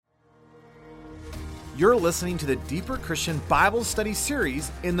You're listening to the Deeper Christian Bible Study series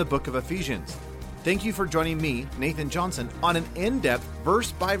in the book of Ephesians. Thank you for joining me, Nathan Johnson, on an in-depth,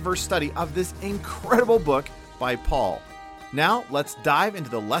 verse-by-verse study of this incredible book by Paul. Now, let's dive into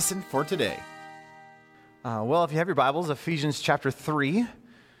the lesson for today. Well, if you have your Bibles, Ephesians chapter 3.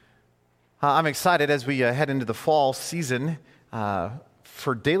 I'm excited as we head into the fall season.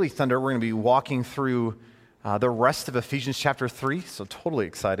 For Daily Thunder, we're going to be walking through the rest of Ephesians chapter 3, so totally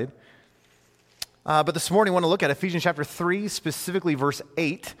excited. But this morning, I want to look at Ephesians chapter 3, specifically verse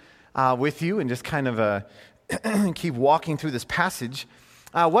 8, with you, and just kind of keep walking through this passage.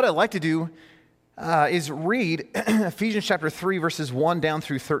 What I'd like to do is read Ephesians chapter 3, verses 1 down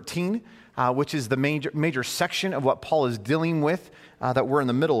through 13, which is the major section of what Paul is dealing with that we're in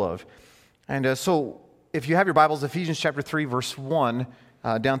the middle of. And so if you have your Bibles, Ephesians chapter 3, verse 1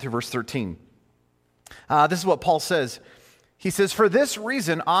 down through verse 13. This is what Paul says. He says, "For this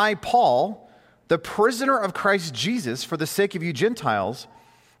reason I, Paul, the prisoner of Christ Jesus, for the sake of you Gentiles,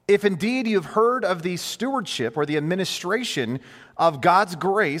 if indeed you have heard of the stewardship or the administration of God's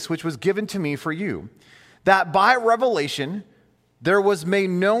grace, which was given to me for you, that by revelation there was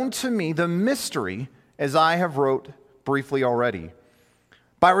made known to me the mystery, as I have wrote briefly already.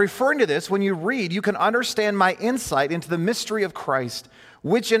 By referring to this, when you read, you can understand my insight into the mystery of Christ,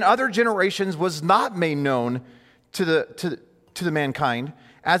 which in other generations was not made known to the mankind,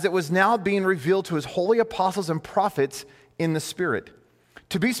 as it was now being revealed to his holy apostles and prophets in the Spirit.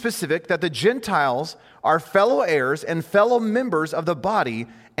 To be specific, that the Gentiles are fellow heirs and fellow members of the body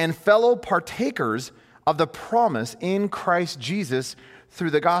and fellow partakers of the promise in Christ Jesus through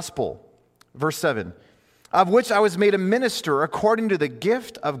the gospel." Verse 7, "Of which I was made a minister according to the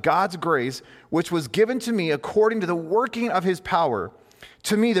gift of God's grace, which was given to me according to the working of his power.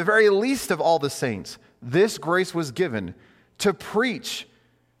 To me, the very least of all the saints, this grace was given to preach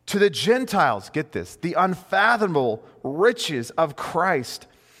to the Gentiles," get this, "the unfathomable riches of Christ,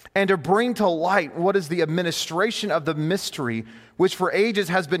 and to bring to light what is the administration of the mystery, which for ages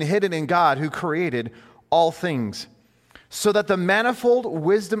has been hidden in God who created all things, so that the manifold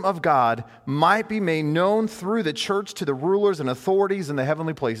wisdom of God might be made known through the church to the rulers and authorities in the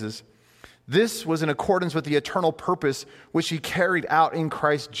heavenly places. This was in accordance with the eternal purpose which he carried out in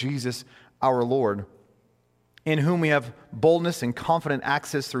Christ Jesus our Lord, in whom we have boldness and confident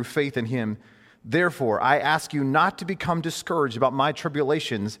access through faith in him. Therefore, I ask you not to become discouraged about my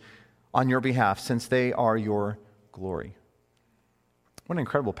tribulations on your behalf, since they are your glory." What an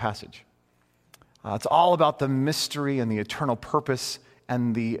incredible passage. It's all about the mystery and the eternal purpose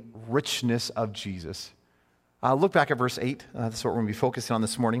and the richness of Jesus. Look back at verse 8. That's what we're going to be focusing on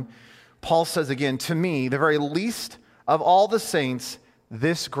this morning. Paul says again, "To me, the very least of all the saints,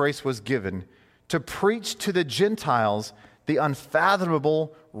 this grace was given, to preach to the Gentiles the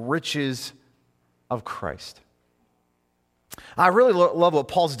unfathomable riches of Christ." I really love what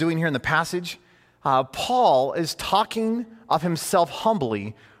Paul's doing here in the passage. Paul is talking of himself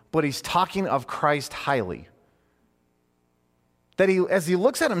humbly, but he's talking of Christ highly. That as he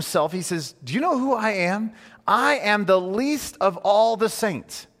looks at himself, he says, "Do you know who I am? I am the least of all the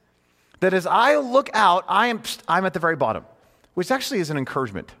saints." That as I look out, I'm at the very bottom, which actually is an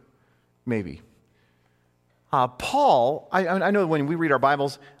encouragement, maybe. Paul, I know when we read our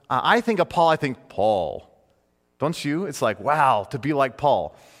Bibles, I think of Paul, I think, Paul. Don't you? It's like, wow, to be like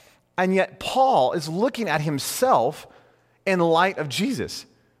Paul. And yet Paul is looking at himself in light of Jesus.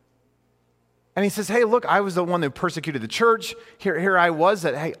 And he says, hey, look, I was the one that persecuted the church. Here I was.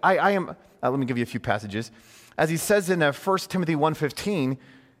 That hey, I am. Let me give you a few passages. As he says in 1 Timothy 1:15,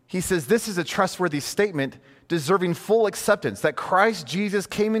 he says, "This is a trustworthy statement, deserving full acceptance, that Christ Jesus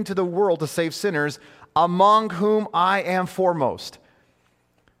came into the world to save sinners, among whom I am foremost."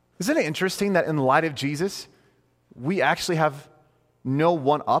 Isn't it interesting that in light of Jesus, we actually have no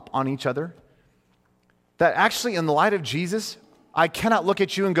one up on each other? That actually in the light of Jesus, I cannot look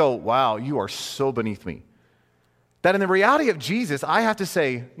at you and go, wow, you are so beneath me. That in the reality of Jesus, I have to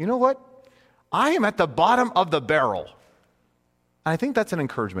say, you know what? I am at the bottom of the barrel. And I think that's an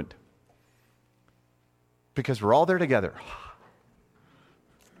encouragement, because we're all there together.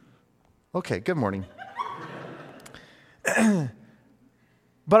 Okay, good morning.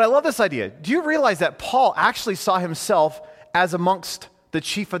 But I love this idea. Do you realize that Paul actually saw himself as amongst the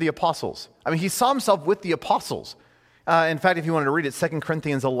chief of the apostles? I mean, he saw himself with the apostles. In fact, if you wanted to read it, 2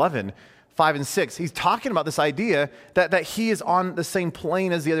 Corinthians 11, 5 and 6, he's talking about this idea that he is on the same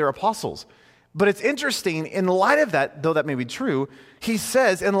plane as the other apostles. But it's interesting, in light of that, though that may be true, he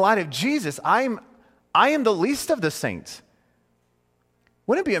says, in light of Jesus, I am the least of the saints.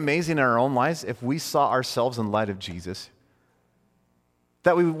 Wouldn't it be amazing in our own lives if we saw ourselves in light of Jesus?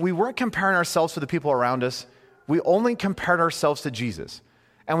 that we weren't comparing ourselves to the people around us. We only compared ourselves to Jesus.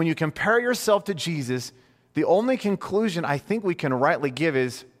 And when you compare yourself to Jesus, the only conclusion I think we can rightly give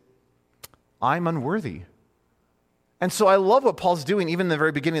is, I'm unworthy. And so I love what Paul's doing, even in the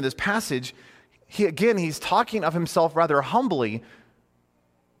very beginning of this passage. He's talking of himself rather humbly,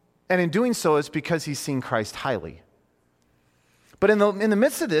 and in doing so, it's because he's seen Christ highly. But in the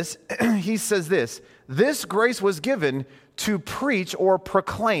midst of this, he says this grace was given to preach or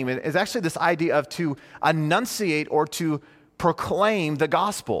proclaim. It is actually this idea of to enunciate or to proclaim the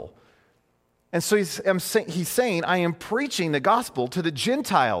gospel. And so he's saying, I am preaching the gospel to the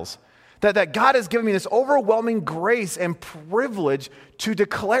Gentiles, that God has given me this overwhelming grace and privilege to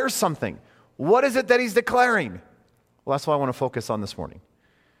declare something. What is it that he's declaring? Well, that's what I want to focus on this morning.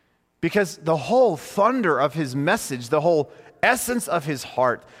 Because the whole thunder of his message, the whole essence of his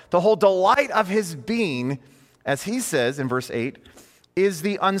heart, the whole delight of his being, as he says in verse 8, is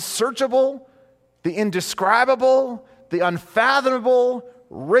the unsearchable, the indescribable, the unfathomable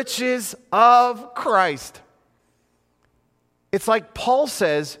riches of Christ. It's like Paul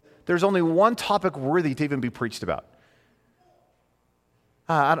says, there's only one topic worthy to even be preached about.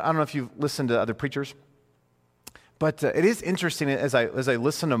 I don't know if you've listened to other preachers, but it is interesting as I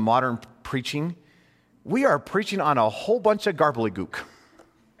listen to modern preaching, we are preaching on a whole bunch of garbly-gook.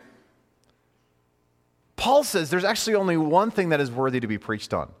 Paul says there's actually only one thing that is worthy to be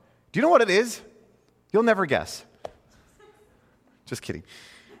preached on. Do you know what it is? You'll never guess. Just kidding.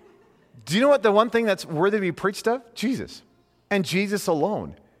 Do you know what the one thing that's worthy to be preached of? Jesus. And Jesus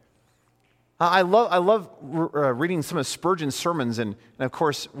alone. I love reading some of Spurgeon's sermons, and of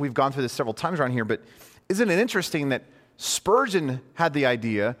course, we've gone through this several times around here, but isn't it interesting that Spurgeon had the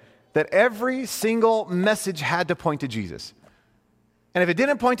idea that every single message had to point to Jesus? And if it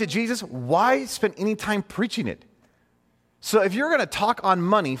didn't point to Jesus, why spend any time preaching it? So if you're going to talk on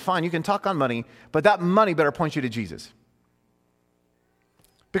money, fine, you can talk on money, but that money better point you to Jesus.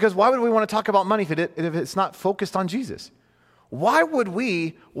 Because why would we want to talk about money if it's not focused on Jesus? Why would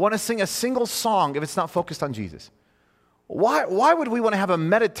we want to sing a single song if it's not focused on Jesus? Why would we want to have a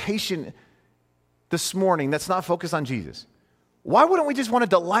meditation this morning that's not focused on Jesus? Why wouldn't we just want to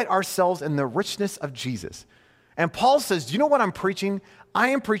delight ourselves in the richness of Jesus? And Paul says, do you know what I'm preaching? I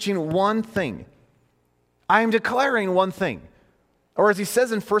am preaching one thing. I am declaring one thing. Or as he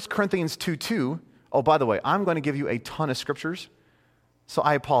says in 1 Corinthians 2:2, oh, by the way, I'm going to give you a ton of scriptures, so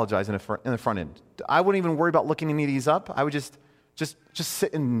I apologize in the front end. I wouldn't even worry about looking any of these up. I would just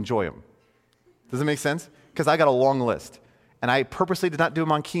sit and enjoy them. Does it make sense? Because I got a long list. And I purposely did not do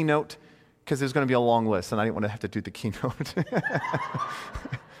them on Keynote because there's going to be a long list, and I didn't want to have to do the Keynote.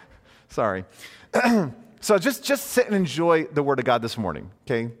 Sorry. So just sit and enjoy the Word of God this morning,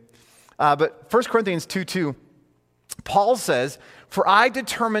 okay? But 1 Corinthians 2:2, Paul says, "For I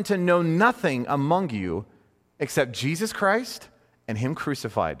determined to know nothing among you except Jesus Christ and Him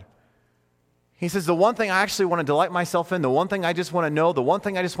crucified." He says, the one thing I actually want to delight myself in, the one thing I just want to know, the one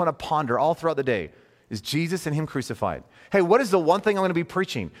thing I just want to ponder all throughout the day is Jesus and Him crucified. Hey, what is the one thing I'm going to be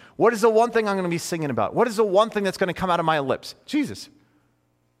preaching? What is the one thing I'm going to be singing about? What is the one thing that's going to come out of my lips? Jesus.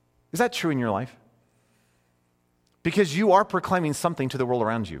 Is that true in your life? Because you are proclaiming something to the world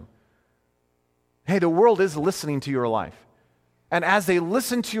around you. Hey, the world is listening to your life. And as they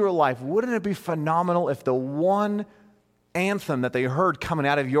listen to your life, wouldn't it be phenomenal if the one anthem that they heard coming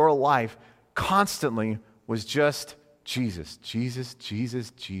out of your life constantly was just Jesus, Jesus,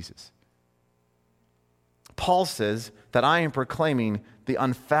 Jesus, Jesus? Paul says that I am proclaiming the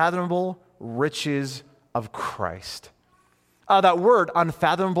unfathomable riches of Christ. That word,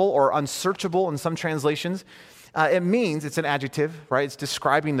 unfathomable or unsearchable in some translations, it's an adjective, right? It's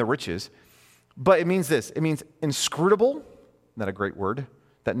describing the riches. But it means this. It means inscrutable. Isn't that a great word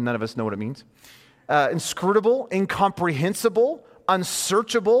that none of us know what it means? Inscrutable, incomprehensible,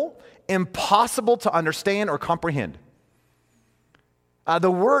 unsearchable, impossible to understand or comprehend.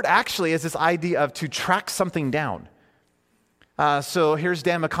 The word actually is this idea of to track something down. So here's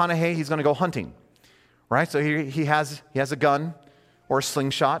Dan McConaughey. He's going to go hunting, right? So he has a gun or a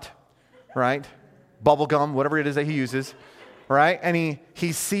slingshot, right? Bubble gum, whatever it is that he uses, right? And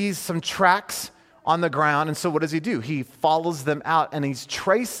he sees some tracks on the ground. And so what does he do? He follows them out and he's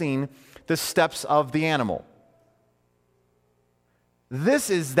tracing the steps of the animal. This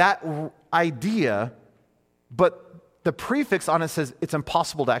is that idea, but the prefix on it says it's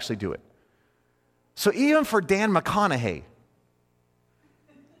impossible to actually do it. So even for Dan McConaughey,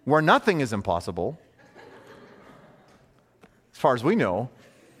 where nothing is impossible, as far as we know,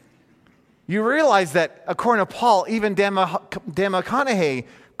 you realize that according to Paul, even Dan McConaughey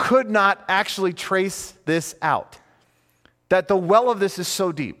could not actually trace this out. that the well of this is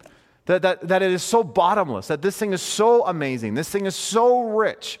so deep, that it is so bottomless, that this thing is so amazing, this thing is so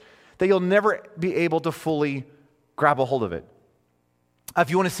rich, that you'll never be able to fully grab a hold of it. If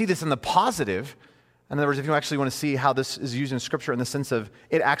you want to see this in the positive, in other words, if you actually want to see how this is used in Scripture in the sense of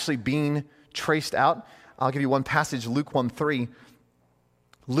it actually being traced out, I'll give you one passage, Luke 1:3.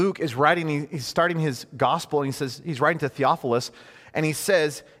 Luke is writing, he's starting his gospel, and he says, he's writing to Theophilus, and he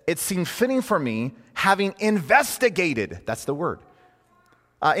says, it seemed fitting for me, having investigated, that's the word,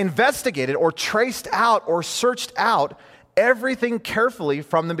 investigated or traced out or searched out everything carefully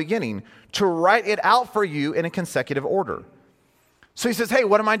from the beginning, to write it out for you in a consecutive order. So he says, hey,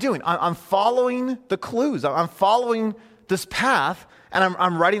 what am I doing? I'm following the clues. I'm following this path, and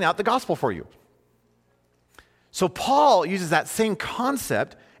I'm writing out the gospel for you. So Paul uses that same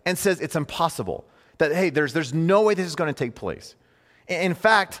concept and says it's impossible. That, hey, there's no way this is going to take place. In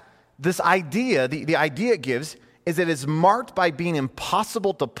fact, this idea, the idea it gives, is that it's marked by being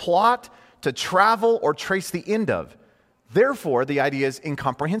impossible to plot, to travel, or trace the end of. Therefore, the idea is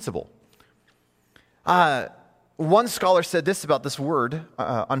incomprehensible. One scholar said this about this word,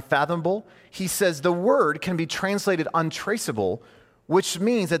 unfathomable. He says the word can be translated untraceable, which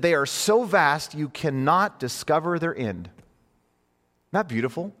means that they are so vast you cannot discover their end. Isn't that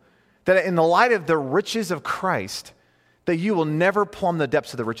beautiful? That in the light of the riches of Christ, that you will never plumb the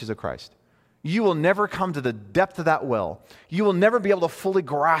depths of the riches of Christ. You will never come to the depth of that well. You will never be able to fully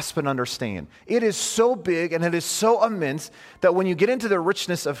grasp and understand. It is so big and it is so immense that when you get into the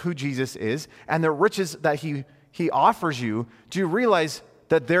richness of who Jesus is and the riches that he offers you, do you realize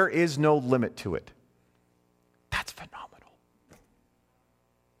that there is no limit to it? That's phenomenal.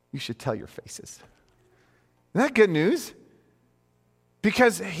 You should tell your faces. Isn't that good news?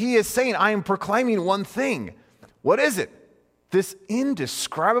 Because he is saying, I am proclaiming one thing. What is it? This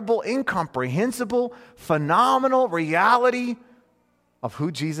indescribable, incomprehensible, phenomenal reality of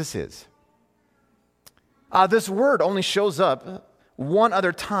who Jesus is. This word only shows up one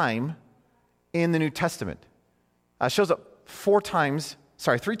other time in the New Testament. It shows up three times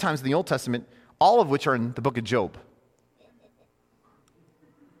in the Old Testament, all of which are in the book of Job,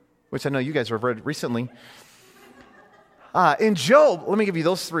 which I know you guys have read recently. In Job, let me give you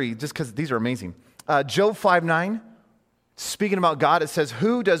those three, just because these are amazing. Job 5:9, speaking about God, it says,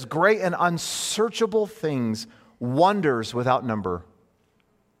 who does great and unsearchable things, wonders without number.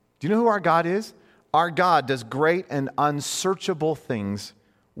 Do you know who our God is? Our God does great and unsearchable things,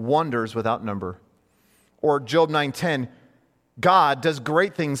 wonders without number. Or Job 9:10, God does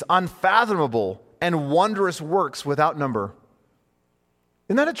great things, unfathomable and wondrous works without number.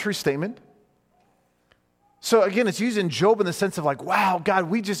 Isn't that a true statement? So again, it's used in Job in the sense of like, wow, God,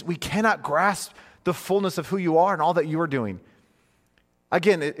 we cannot grasp the fullness of who you are and all that you are doing.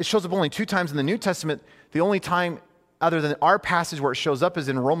 Again, it shows up only 2 times in the New Testament. The only time other than our passage where it shows up is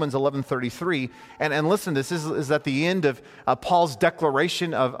in Romans 11:33. And listen, this is at the end of Paul's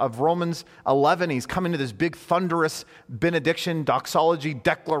declaration of Romans 11. He's coming to this big thunderous benediction, doxology,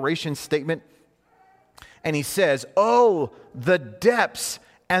 declaration statement. And he says, oh, the depths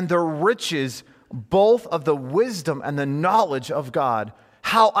and the riches both of the wisdom and the knowledge of God.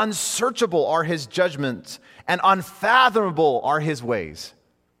 How unsearchable are his judgments and unfathomable are his ways.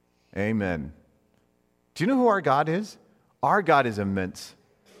 Amen. Do you know who our God is? Our God is immense.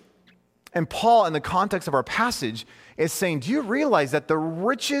 And Paul, in the context of our passage, is saying, do you realize that the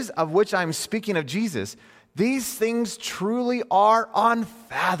riches of which I'm speaking of Jesus, these things truly are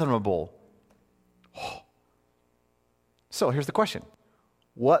unfathomable? Oh. So here's the question.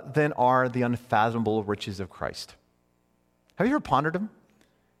 What then are the unfathomable riches of Christ? Have you ever pondered them?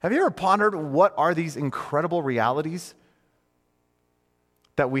 Have you ever pondered what are these incredible realities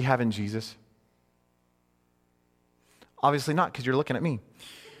that we have in Jesus? Obviously not, because you're looking at me.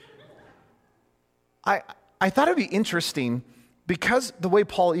 I thought it would be interesting because the way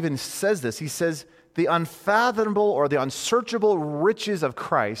Paul even says this, he says the unfathomable or the unsearchable riches of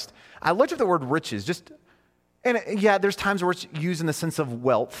Christ. I looked at the word riches, there's times where it's used in the sense of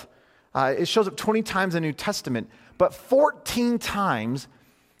wealth. It shows up 20 times in the New Testament, but 14 times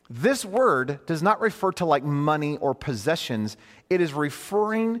this word does not refer to like money or possessions. It is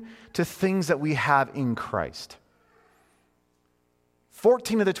referring to things that we have in Christ.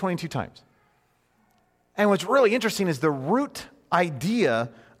 14 of the 22 times. And what's really interesting is the root idea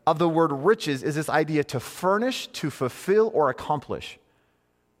of the word riches is this idea to furnish, to fulfill, or accomplish.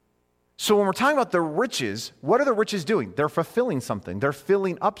 So when we're talking about the riches, what are the riches doing? They're fulfilling something. They're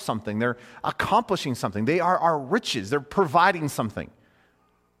filling up something. They're accomplishing something. They are our riches. They're providing something.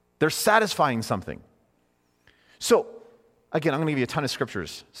 They're satisfying something. So, again, I'm going to give you a ton of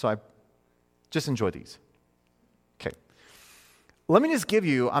scriptures, so I just enjoy these. Okay. let me just give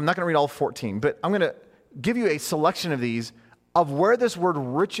you, I'm not going to read all 14, but I'm going to give you a selection of these of where this word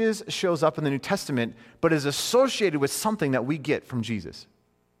riches shows up in the New Testament, but is associated with something that we get from Jesus.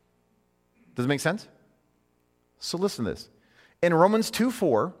 Does it make sense? So listen to this. In Romans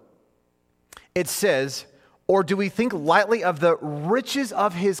 2:4, it says, or do we think lightly of the riches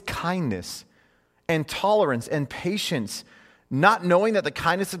of his kindness and tolerance and patience, not knowing that the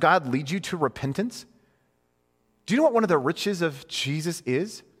kindness of God leads you to repentance? Do you know what one of the riches of Jesus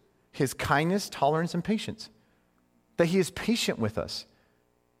is? His kindness, tolerance, and patience. That he is patient with us.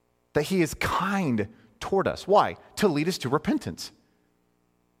 That he is kind toward us. Why? To lead us to repentance.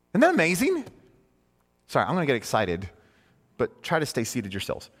 Isn't that amazing? Sorry, I'm going to get excited, but try to stay seated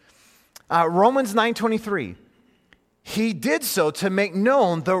yourselves. Romans 9:23. He did so to make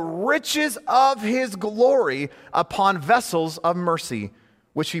known the riches of his glory upon vessels of mercy,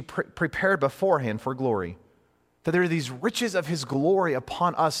 which he prepared beforehand for glory. That there are these riches of his glory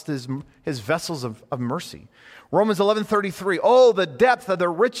upon us, his vessels of mercy. Romans 11:33. Oh, the depth of the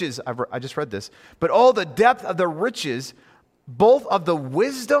riches. I just read this. But oh, the depth of the riches, both of the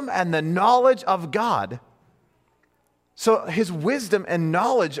wisdom and the knowledge of God. So his wisdom and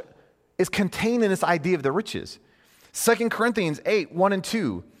knowledge is contained in this idea of the riches. 2 Corinthians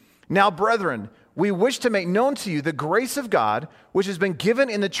 8:1-2. Now, brethren, we wish to make known to you the grace of God, which has been given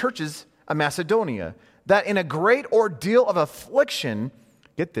in the churches of Macedonia, that in a great ordeal of affliction,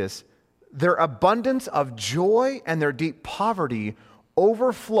 get this, their abundance of joy and their deep poverty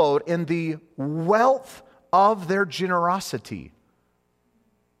overflowed in the wealth of their generosity.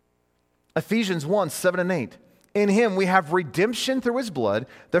 Ephesians 1:7-8. In him we have redemption through his blood,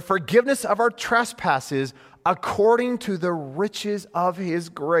 the forgiveness of our trespasses, according to the riches of his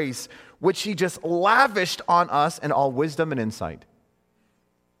grace, which he just lavished on us in all wisdom and insight.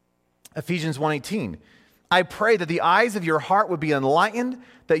 Ephesians 1:18. I pray that the eyes of your heart would be enlightened,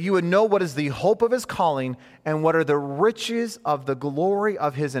 that you would know what is the hope of his calling and what are the riches of the glory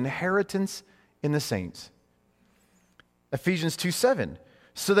of his inheritance in the saints. Ephesians 2:7.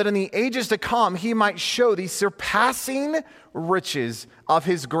 So that in the ages to come he might show the surpassing riches of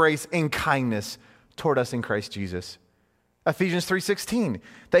his grace and kindness toward us in Christ Jesus. Ephesians 3:16,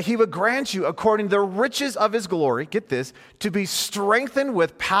 that he would grant you according to the riches of his glory, get this, to be strengthened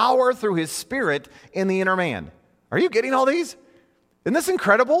with power through his Spirit in the inner man. Are you getting all these? Isn't this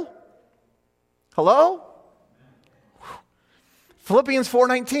incredible? Hello? Philippians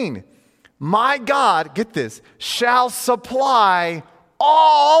 4:19, my God, get this, shall supply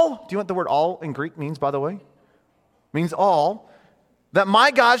all. Do you know what the word all in Greek means, by the way? It means all. That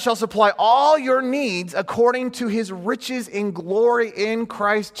my God shall supply all your needs according to his riches in glory in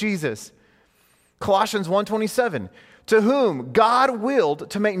Christ Jesus. Colossians 1:27, to whom God willed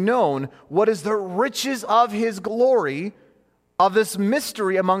to make known what is the riches of his glory of this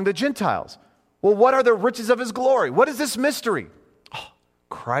mystery among the Gentiles. Well, what are the riches of his glory? What is this mystery? Oh,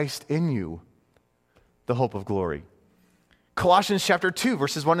 Christ in you, the hope of glory. Colossians chapter 2,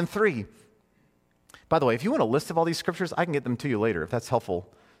 verses 1-3. By the way, if you want a list of all these scriptures, I can get them to you later if that's helpful.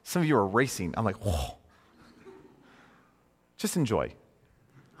 Some of you are racing. I'm like, whoa. Just enjoy.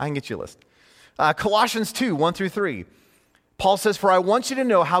 I can get you a list. Colossians 2, 1-3. Paul says, for I want you to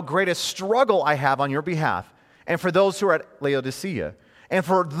know how great a struggle I have on your behalf, and for those who are at Laodicea, and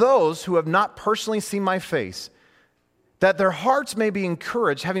for those who have not personally seen my face, that their hearts may be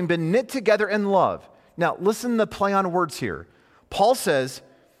encouraged, having been knit together in love. Now, listen to the play on words here. Paul says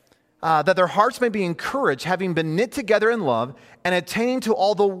that their hearts may be encouraged, having been knit together in love, and attaining to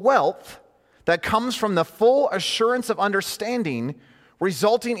all the wealth that comes from the full assurance of understanding,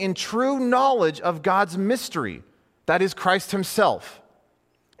 resulting in true knowledge of God's mystery, that is Christ himself,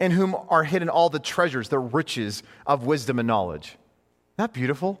 in whom are hidden all the treasures, the riches of wisdom and knowledge. Isn't that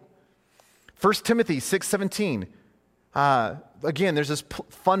beautiful? 1 Timothy 6:17. Again, there's this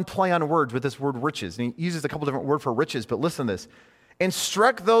fun play on words with this word riches. And he uses a couple different words for riches, but listen to this.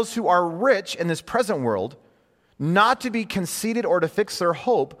 Instruct those who are rich in this present world not to be conceited or to fix their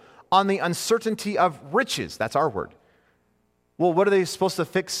hope on the uncertainty of riches. That's our word. Well, what are they supposed to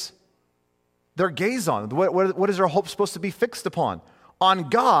fix their gaze on? What is their hope supposed to be fixed upon? On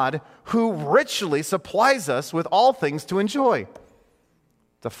God, who richly supplies us with all things to enjoy.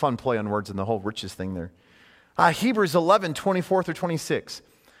 It's a fun play on words in the whole riches thing there. Hebrews 11:24-26.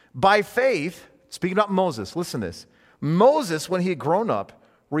 By faith, speaking about Moses, listen to this. Moses, when he had grown up,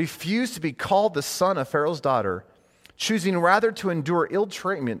 refused to be called the son of Pharaoh's daughter, choosing rather to endure ill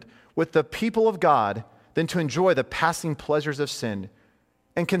treatment with the people of God than to enjoy the passing pleasures of sin,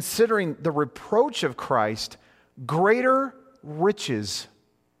 and considering the reproach of Christ greater riches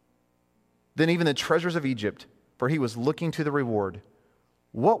than even the treasures of Egypt, for he was looking to the reward.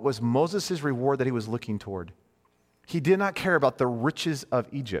 What was Moses' reward that he was looking toward? He did not care about the riches of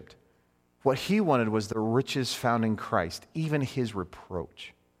Egypt. What he wanted was the riches found in Christ, even his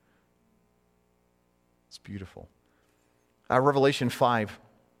reproach. It's beautiful. Revelation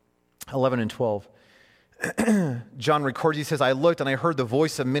 5:11 and 12. John records, he says, I looked and I heard the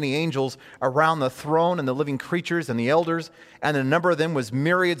voice of many angels around the throne and the living creatures and the elders, and the number of them was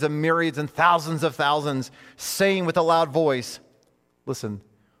myriads of myriads and thousands of thousands, saying with a loud voice, listen,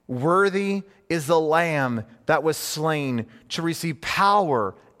 worthy is the Lamb that was slain to receive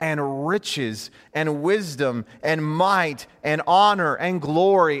power and riches and wisdom and might and honor and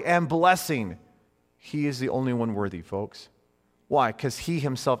glory and blessing. He is the only one worthy, folks. Why? Because he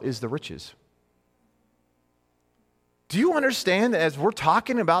himself is the riches. Do you understand that as we're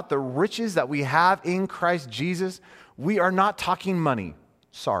talking about the riches that we have in Christ Jesus, we are not talking money.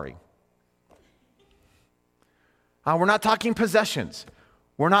 Sorry. We're not talking possessions.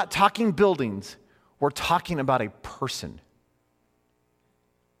 We're not talking buildings. We're talking about a person.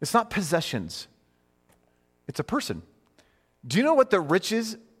 It's not possessions. It's a person. Do you know what the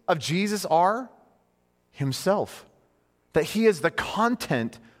riches of Jesus are? Himself. That he is the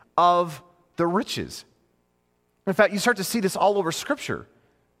content of the riches. In fact, you start to see this all over Scripture.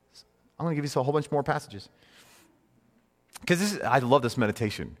 I'm going to give you a whole bunch more passages. Because I love this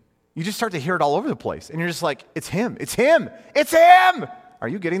meditation. You just start to hear it all over the place. And you're just like, it's him, it's him, it's him. Are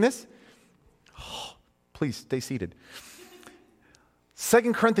you getting this? Oh, please stay seated.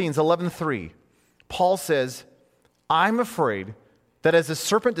 2 Corinthians 11:3, Paul says, I'm afraid that as the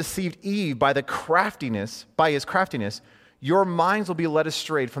serpent deceived Eve by his craftiness, your minds will be led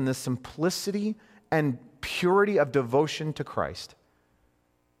astray from the simplicity and purity of devotion to Christ.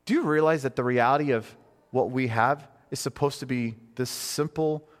 Do you realize that the reality of what we have is supposed to be this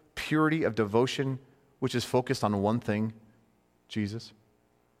simple purity of devotion, which is focused on one thing, Jesus?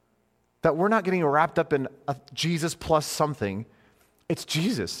 That we're not getting wrapped up in a Jesus plus something. It's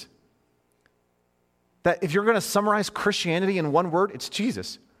Jesus. That if you're going to summarize Christianity in one word, it's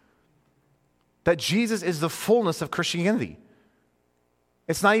Jesus. That Jesus is the fullness of Christianity.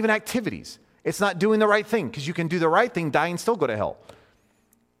 It's not even activities. It's not doing the right thing, because you can do the right thing, die, and still go to hell.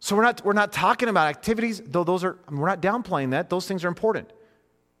 So we're not talking about activities, though we're not downplaying that. Those things are important.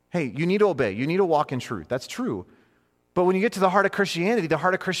 Hey, you need to obey. You need to walk in truth. That's true. But when you get to the heart of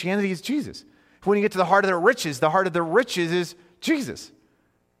Christianity is Jesus. When you get to the heart of the riches is Jesus.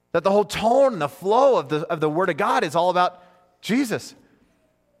 That the whole tone and the flow of the Word of God is all about Jesus.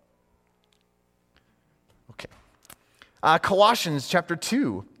 Okay. Colossians chapter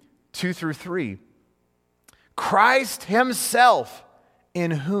 2:2-3. Christ himself,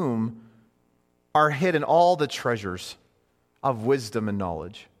 in whom are hidden all the treasures of wisdom and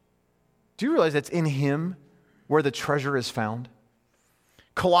knowledge. Do you realize it's in him where the treasure is found?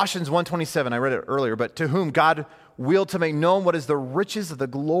 Colossians 1:27, I read it earlier, but to whom God willed to make known what is the riches of the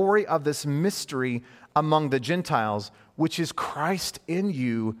glory of this mystery among the Gentiles, which is Christ in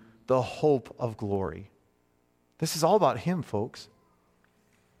you, the hope of glory. This is all about him, folks.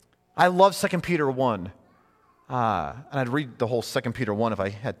 I love 2 Peter 1. And I'd read the whole 2 Peter 1 if I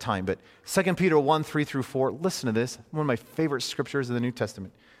had time, but 2 Peter 1:3-4, listen to this, one of my favorite scriptures in the New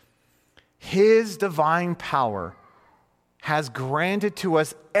Testament. His divine power has granted to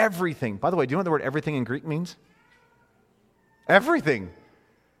us everything. By the way, do you know what the word everything in Greek means? Everything.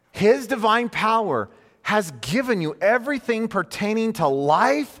 His divine power has given you everything pertaining to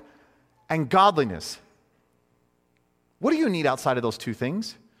life and godliness. What do you need outside of those two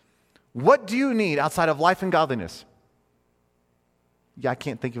things? What do you need outside of life and godliness? Yeah, I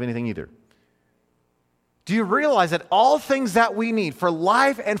can't think of anything either. Do you realize that all things that we need for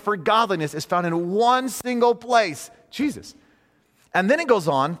life and for godliness is found in one single place? Jesus. And then it goes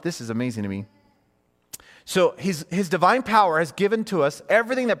on. This is amazing to me. So his divine power has given to us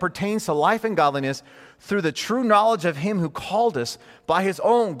everything that pertains to life and godliness through the true knowledge of him who called us by his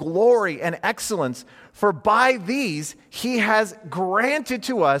own glory and excellence. For by these he has granted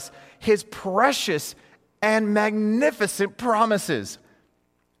to us his precious and magnificent promises.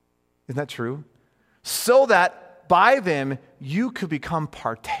 Isn't that true? So that by them you could become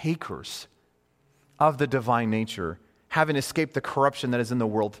partakers of the divine nature, having escaped the corruption that is in the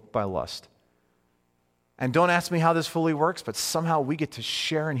world by lust. And don't ask me how this fully works, but somehow we get to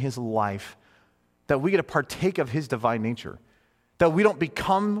share in his life, that we get to partake of his divine nature, that we don't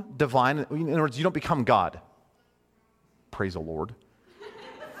become divine. In other words, you don't become God. Praise the Lord.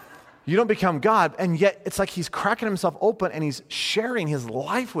 You don't become God, and yet it's like he's cracking himself open and he's sharing his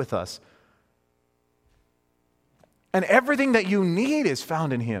life with us. And everything that you need is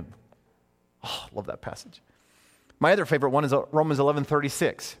found in him. Oh, I love that passage. My other favorite one is Romans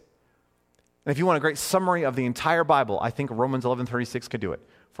 11:36. And if you want a great summary of the entire Bible, I think Romans 11:36 could do it.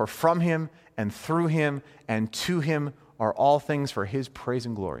 For from him and through him and to him are all things for his praise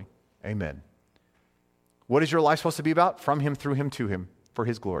and glory. Amen. What is your life supposed to be about? From him, through him, to him, for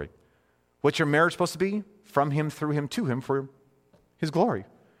his glory. What's your marriage supposed to be? From him, through him, to him, for his glory.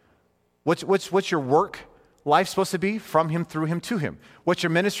 What's your work life supposed to be? From him, through him, to him. What's your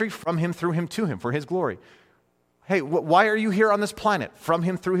ministry? From him, through him, to him, for his glory. Hey, why are you here on this planet? From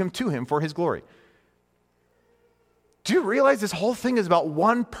him, through him, to him, for his glory. Do you realize this whole thing is about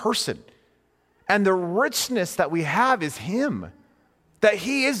one person? And the richness that we have is him. That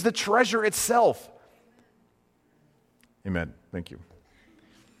he is the treasure itself. Amen. Thank you.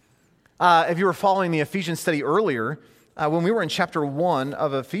 If you were following the Ephesians study earlier, when we were in chapter 1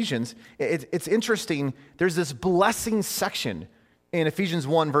 of Ephesians, it's interesting. There's this blessing section in Ephesians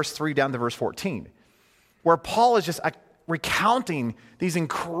 1, verse 3 down to verse 14, where Paul is just recounting these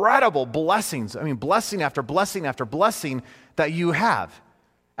incredible blessings. I mean, blessing after blessing after blessing that you have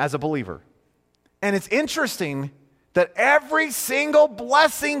as a believer. And it's interesting that every single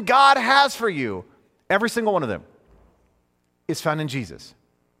blessing God has for you, every single one of them, is found in Jesus.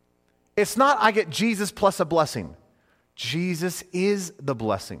 It's not I get Jesus plus a blessing. Jesus is the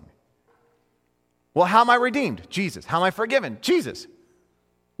blessing. Well, how am I redeemed? Jesus. How am I forgiven? Jesus.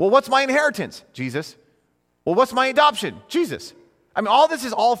 Well, what's my inheritance? Jesus. Well, what's my adoption? Jesus. I mean, all this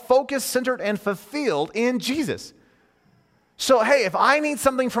is all focused, centered, and fulfilled in Jesus. So, hey, if I need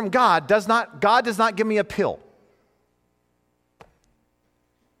something from God, God does not give me a pill.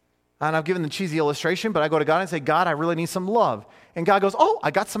 And I've given the cheesy illustration, but I go to God and say, God, I really need some love. And God goes, oh,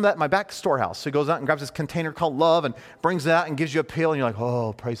 I got some of that in my back storehouse. So he goes out and grabs this container called love and brings it out and gives you a pill. And you're like,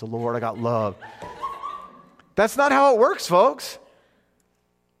 oh, praise the Lord, I got love. That's not how it works, folks.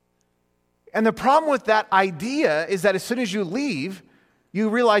 And the problem with that idea is that as soon as you leave, you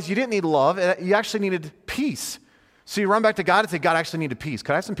realize you didn't need love. You actually needed peace. So you run back to God and say, God, I actually needed peace.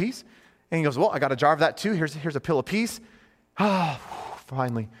 Could I have some peace? And he goes, well, I got a jar of that too. Here's a pill of peace. Ah,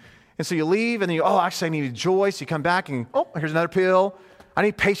 finally. And so you leave, and then actually I needed joy. So you come back, and here's another pill. I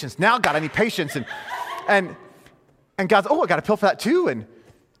need patience. Now, God, I need patience. And God's, I got a pill for that too. And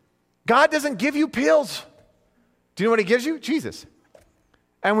God doesn't give you pills. Do you know what he gives you? Jesus.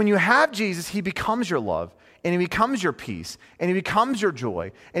 And when you have Jesus, he becomes your love, and he becomes your peace, and he becomes your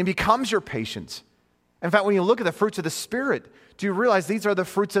joy, and he becomes your patience. In fact, when you look at the fruits of the Spirit, do you realize these are the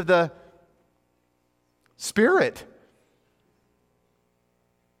fruits of the Spirit?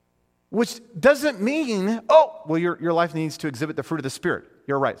 Which doesn't mean, your life needs to exhibit the fruit of the Spirit.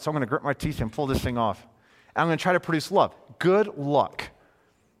 You're right. So I'm going to grit my teeth and pull this thing off. And I'm going to try to produce love. Good luck.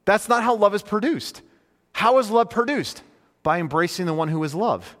 That's not how love is produced. How is love produced? By embracing the one who is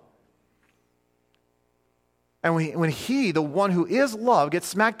love. And when he, the one who is love, gets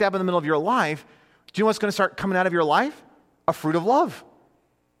smack dab in the middle of your life, do you know what's going to start coming out of your life? A fruit of love.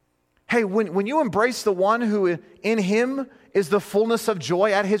 Hey, when you embrace the one who in him is the fullness of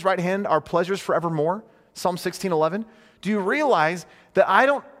joy, at his right hand are pleasures forevermore, Psalm 16:11, do you realize that I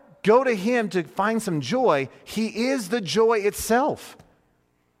don't go to him to find some joy? He is the joy itself.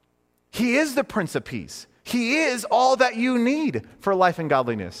 He is the Prince of Peace. He is all that you need for life and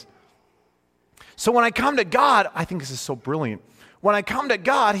godliness. So when I come to God, I think this is so brilliant. When I come to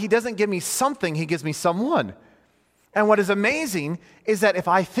God, he doesn't give me something, he gives me someone. And what is amazing is that if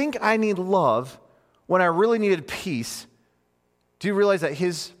I think I need love when I really needed peace, do you realize that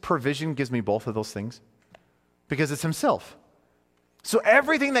his provision gives me both of those things? Because it's himself. So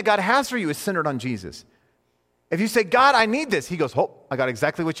everything that God has for you is centered on Jesus. If you say, God, I need this, he goes, I got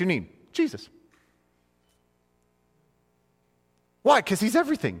exactly what you need. Jesus. Why? Because he's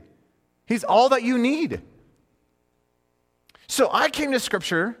everything. He's all that you need. So I came to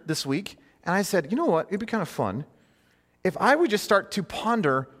Scripture this week, and I said, you know what? It'd be kind of fun if I would just start to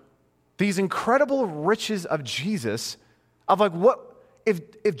ponder these incredible riches of Jesus, of like what,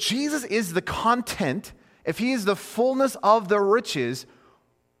 if Jesus is the content, if he is the fullness of the riches,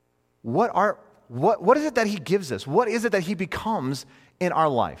 what is it that he gives us? What is it that he becomes in our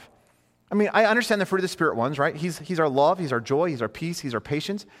life? I mean, I understand the fruit of the Spirit ones, right? He's our love, he's our joy, he's our peace, he's our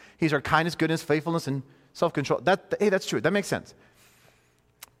patience, he's our kindness, goodness, faithfulness, and self-control. That's true. That makes sense.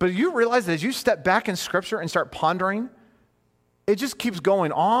 But you realize that as you step back in Scripture and start pondering, it just keeps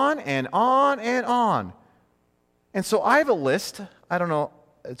going on and on and on. And so I have a list. I don't know.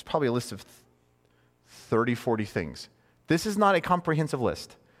 It's probably a list of 30, 40 things. This is not a comprehensive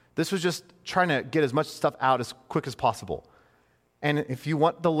list. This was just trying to get as much stuff out as quick as possible. And if you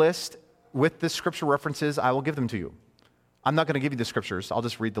want the list with the scripture references, I will give them to you. I'm not going to give you the scriptures. I'll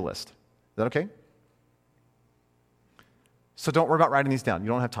just read the list. Is that okay? So don't worry about writing these down. You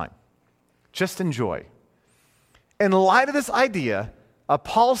don't have time. Just enjoy. In light of this idea of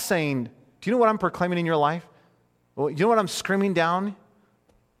Paul saying, do you know what I'm proclaiming in your life? Well, you know what I'm screaming down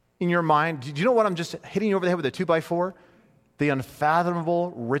in your mind? Do you know what I'm just hitting you over the head with a 2x4? The unfathomable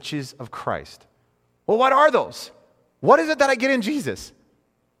riches of Christ. Well, what are those? What is it that I get in Jesus?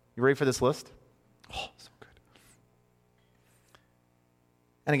 You ready for this list? Oh, so good.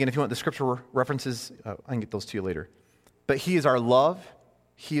 And again, if you want the scripture references, I can get those to you later. But he is our love.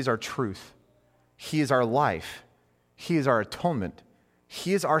 He is our truth. He is our life. He is our atonement.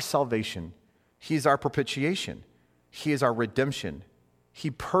 He is our salvation. He is our propitiation. He is our redemption. He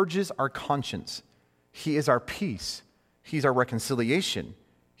purges our conscience. He is our peace. He is our reconciliation.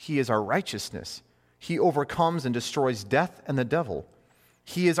 He is our righteousness. He overcomes and destroys death and the devil.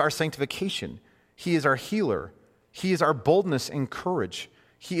 He is our sanctification. He is our healer. He is our boldness and courage.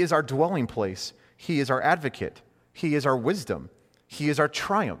 He is our dwelling place. He is our advocate. He is our wisdom. He is our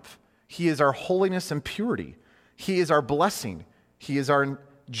triumph. He is our holiness and purity. He is our blessing. He is our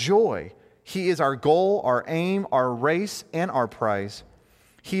joy. He is our goal, our aim, our race, and our prize.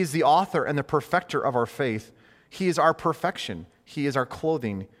 He is the author and the perfecter of our faith. He is our perfection. He is our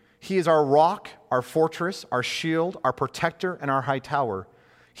clothing. He is our rock, our fortress, our shield, our protector, and our high tower.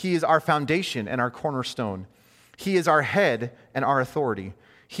 He is our foundation and our cornerstone. He is our head and our authority.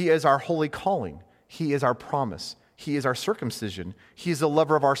 He is our holy calling. He is our promise. He is our circumcision. He is the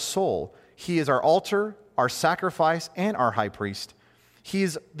lover of our soul. He is our altar, our sacrifice, and our high priest. He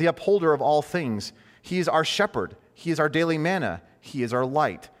is the upholder of all things. He is our shepherd. He is our daily manna. He is our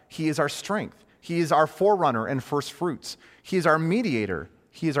light. He is our strength. He is our forerunner and first fruits. He is our mediator.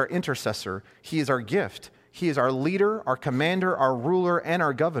 He is our intercessor. He is our gift. He is our leader, our commander, our ruler, and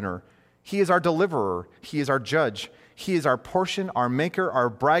our governor. He is our deliverer. He is our judge. He is our portion, our maker, our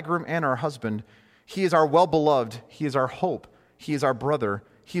bridegroom, and our husband. He is our well-beloved. He is our hope. He is our brother.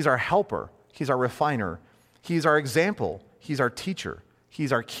 He is our helper. He is our refiner. He is our example. He is our teacher. He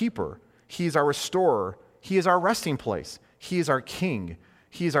is our keeper. He is our restorer. He is our resting place. He is our king.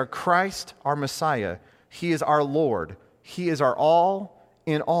 He is our Christ, our Messiah. He is our Lord. He is our all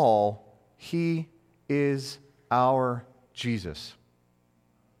in all. He is our Jesus.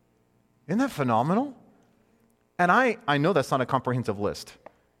 Isn't that phenomenal? And I know that's not a comprehensive list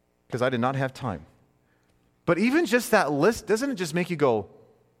because I did not have time. But even just that list, doesn't it just make you go,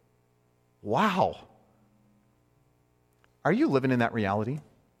 wow? Are you living in that reality?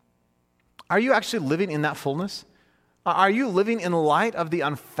 Are you actually living in that fullness? Are you living in light of the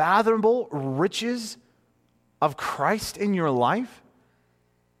unfathomable riches of Christ in your life?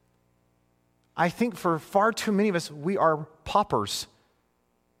 I think for far too many of us, we are paupers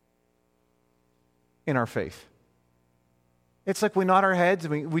in our faith. It's like we nod our heads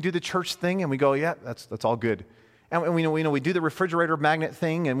and we do the church thing and we go, yeah, that's all good. And we know we do the refrigerator magnet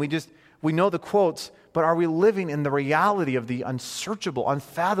thing and we know the quotes, but are we living in the reality of the unsearchable,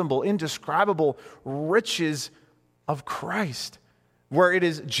 unfathomable, indescribable riches of Christ, where it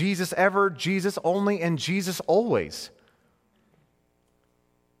is Jesus ever, Jesus only, and Jesus always?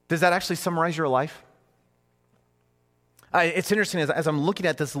 Does that actually summarize your life? It's interesting as I'm looking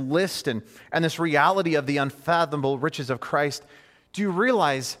at this list and this reality of the unfathomable riches of Christ, do you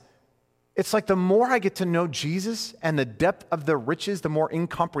realize it's like the more I get to know Jesus and the depth of the riches, the more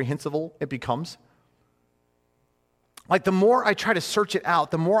incomprehensible it becomes? Like the more I try to search it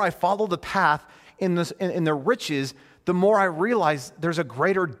out, the more I follow the path in the riches, the more I realize there's a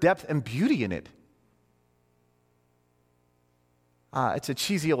greater depth and beauty in it. It's a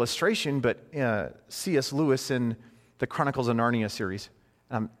cheesy illustration, but C.S. Lewis in the Chronicles of Narnia series,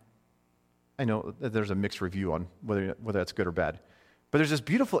 I know that there's a mixed review on whether that's good or bad, but there's this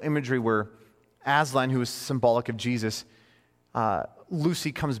beautiful imagery where Aslan, who is symbolic of Jesus,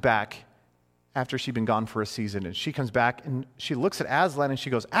 Lucy comes back after she'd been gone for a season, and she comes back and she looks at Aslan and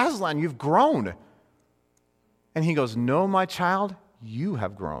she goes, "Aslan, you've grown." And he goes, "No, my child, you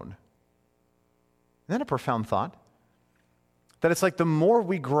have grown." Isn't that a profound thought? That it's like the more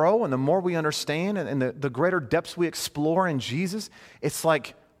we grow and the more we understand and the greater depths we explore in Jesus, it's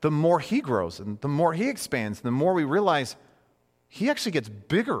like the more he grows and the more he expands, and the more we realize he actually gets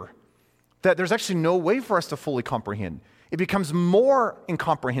bigger, that there's actually no way for us to fully comprehend. It becomes more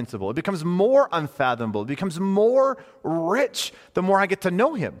incomprehensible. It becomes more unfathomable. It becomes more rich the more I get to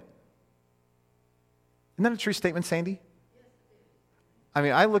know him. Isn't that a true statement, Sandy? I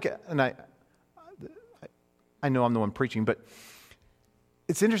mean, I look at, and I know I'm the one preaching, but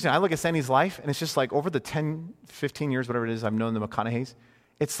it's interesting. I look at Sandy's life, and it's just like over the 10, 15 years, whatever it is, I've known the McConaughey's,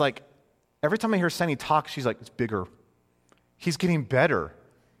 it's like every time I hear Sandy talk, she's like, it's bigger. He's getting better.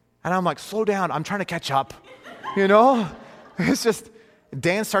 And I'm like, slow down. I'm trying to catch up, you know? It's just,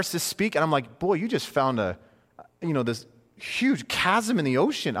 Dan starts to speak, and I'm like, boy, you just found this huge chasm in the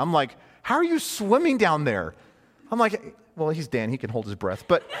ocean. I'm like, how are you swimming down there? I'm like, well, he's Dan, he can hold his breath.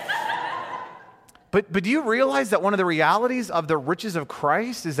 But do you realize that one of the realities of the riches of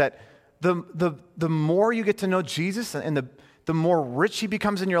Christ is that the more you get to know Jesus and the more rich he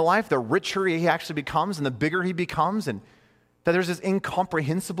becomes in your life, the richer he actually becomes and the bigger he becomes, and that there's this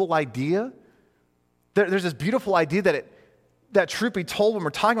incomprehensible idea. There's this beautiful idea that truth be told, when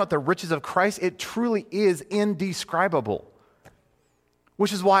we're talking about the riches of Christ, it truly is indescribable.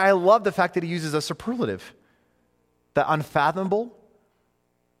 Which is why I love the fact that he uses a superlative. That unfathomable,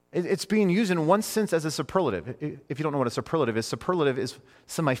 it's being used in one sense as a superlative. If you don't know what a superlative is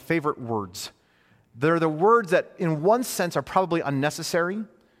some of my favorite words. They're the words that in one sense are probably unnecessary,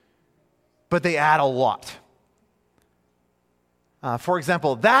 but they add a lot. For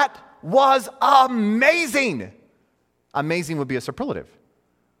example, that was amazing. Amazing would be a superlative.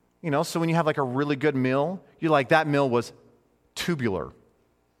 So when you have like a really good meal, you're like, that meal was tubular.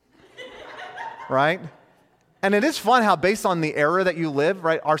 Right? And it is fun how based on the era that you live,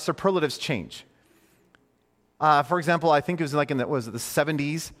 right, our superlatives change. For example, I think it was like in the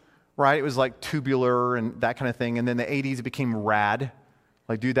 70s, right? It was like tubular and that kind of thing. And then the 80s, it became rad.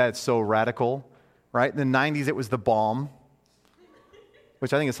 Like, dude, that's so radical, right? In the 90s, it was the bomb,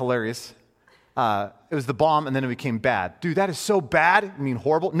 which I think is hilarious. It was the bomb, and then it became bad. Dude, that is so bad. I mean,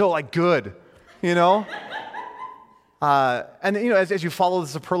 horrible? No, like good, And as you follow the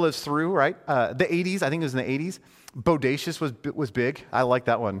superlatives through, right? The 80s, I think it was in the 80s, bodacious was big. I like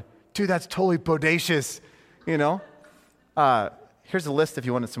that one. Dude, that's totally bodacious, Here's a list if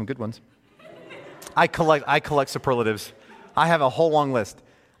you wanted some good ones. I collect superlatives. I have a whole long list.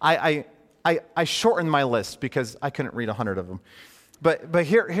 I shortened my list because I couldn't read 100 of them. But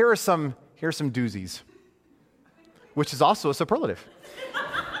here are some doozies, which is also a superlative.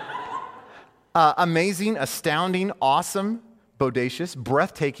 Amazing, astounding, awesome, bodacious,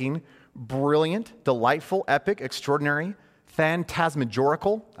 breathtaking, brilliant, delightful, epic, extraordinary,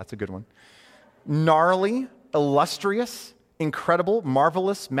 phantasmagorical, that's a good one, gnarly, illustrious, incredible,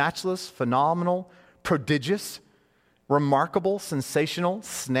 marvelous, matchless, phenomenal, prodigious, remarkable, sensational,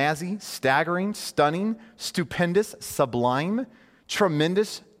 snazzy, staggering, stunning, stupendous, sublime,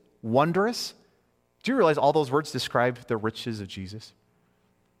 tremendous, wondrous. Do you realize all those words describe the riches of Jesus?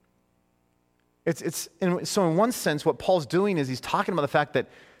 So in one sense, what Paul's doing is he's talking about the fact that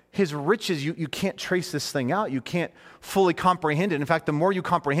his riches, you can't trace this thing out. You can't fully comprehend it. In fact, the more you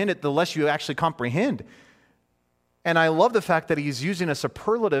comprehend it, the less you actually comprehend. And I love the fact that he's using a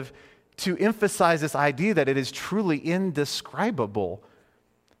superlative to emphasize this idea that it is truly indescribable.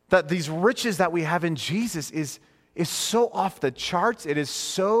 That these riches that we have in Jesus is so off the charts. It is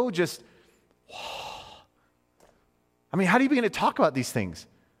so just, I mean, how do you begin to talk about these things?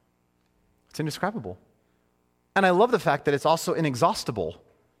 It's indescribable. And I love the fact that it's also inexhaustible.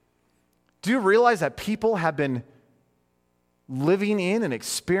 Do you realize that people have been living in and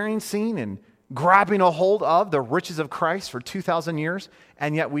experiencing and grabbing a hold of the riches of Christ for 2,000 years,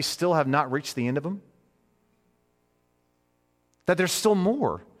 and yet we still have not reached the end of them? That there's still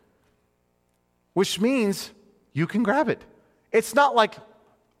more, which means you can grab it. It's not like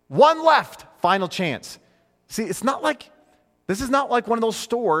one left, final chance. See, this is not like one of those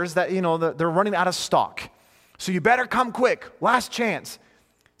stores that, they're running out of stock. So you better come quick, last chance.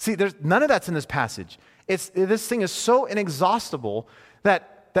 See, there's none of that's in this passage. This thing is so inexhaustible that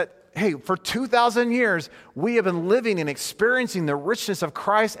hey, for 2,000 years, we have been living and experiencing the richness of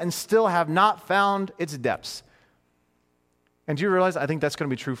Christ and still have not found its depths. And do you realize, I think that's going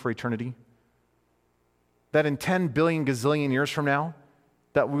to be true for eternity? That in 10 billion gazillion years from now,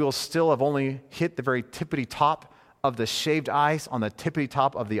 that we will still have only hit the very tippity top of the shaved ice on the tippity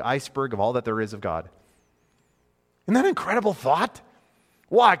top of the iceberg of all that there is of God. Isn't that an incredible thought?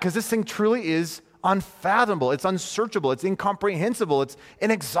 Why? Because this thing truly is unfathomable. It's unsearchable. It's incomprehensible. It's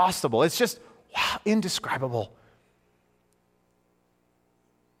inexhaustible. It's just, wow, indescribable.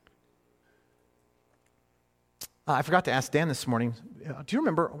 I forgot to ask Dan this morning. Do you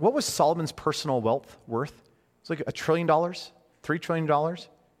remember, what was Solomon's personal wealth worth? It was like $1 trillion, $3 trillion. Do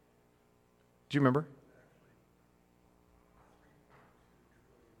you remember?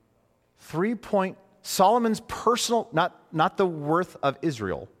 Solomon's personal, not the worth of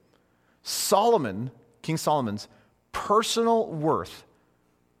Israel. King Solomon's personal worth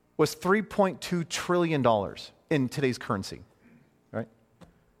was $3.2 trillion in today's currency, right?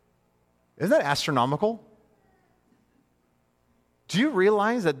 Isn't that astronomical? Do you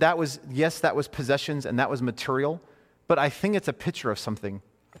realize that was possessions and that was material, but I think it's a picture of something.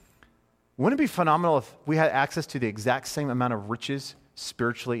 Wouldn't it be phenomenal if we had access to the exact same amount of riches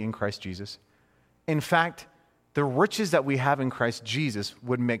spiritually in Christ Jesus? In fact, the riches that we have in Christ Jesus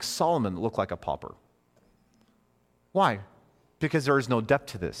would make Solomon look like a pauper. Why? Because there is no depth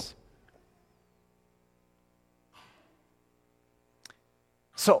to this.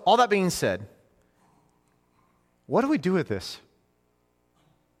 So, all that being said, what do we do with this?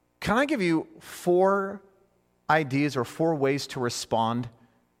 Can I give you 4 ideas or 4 ways to respond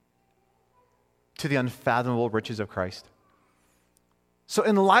to the unfathomable riches of Christ? So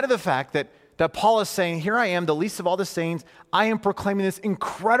in light of the fact that Paul is saying, here I am, the least of all the saints, I am proclaiming this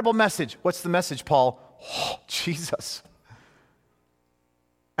incredible message. What's the message, Paul? Oh, Jesus.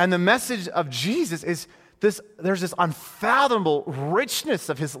 And the message of Jesus is this, there's this unfathomable richness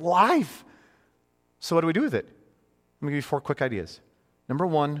of his life. So what do we do with it? Let me give you 4 quick ideas. Number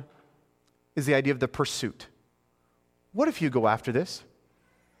 1 is the idea of the pursuit. What if you go after this?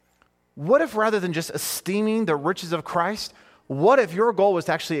 What if rather than just esteeming the riches of Christ, what if your goal was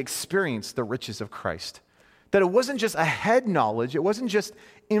to actually experience the riches of Christ? That it wasn't just a head knowledge, it wasn't just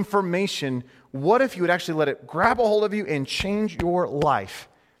information. What if you would actually let it grab a hold of you and change your life?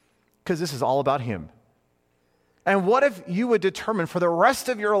 Because this is all about him. And what if you would determine for the rest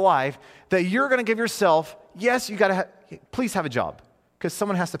of your life that you're going to give yourself, yes, you got to please have a job, because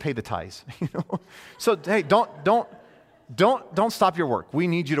someone has to pay the tithes. So hey, don't stop your work. We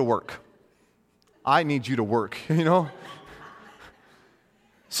need you to work. I need you to work.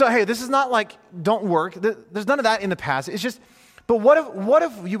 So hey, this is not like don't work. There's none of that in the past. It's just, but what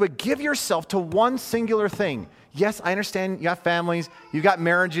if you would give yourself to one singular thing? Yes, I understand you have families, you've got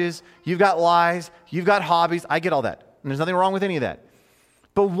marriages, you've got lives, you've got hobbies. I get all that. And there's nothing wrong with any of that.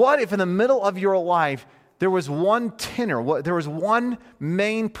 But what if in the middle of your life, there was one tenor, there was one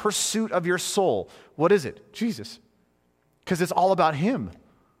main pursuit of your soul? What is it? Jesus. Because it's all about him.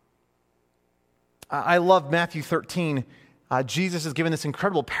 I love Matthew 13. Jesus is given this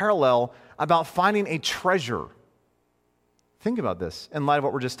incredible parallel about finding a treasure. Think about this in light of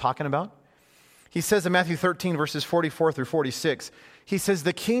what we're just talking about. He says in Matthew 13, verses 44 through 46, he says,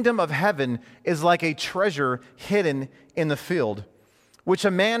 the kingdom of heaven is like a treasure hidden in the field, which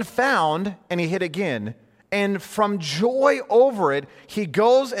a man found and he hid again. And from joy over it, he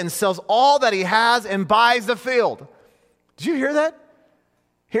goes and sells all that he has and buys the field. Did you hear that?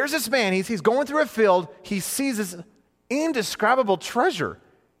 Here's this man, he's going through a field, he sees this indescribable treasure.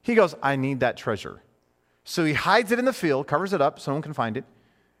 He goes, I need that treasure. So he hides it in the field, covers it up so no one can find it,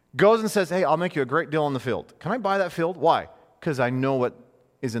 goes and says, hey, I'll make you a great deal on the field. Can I buy that field? Why? Because I know what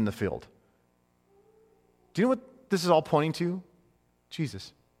is in the field. Do you know what this is all pointing to?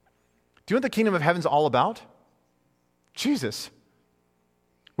 Jesus. Do you know what the kingdom of heaven is all about? Jesus.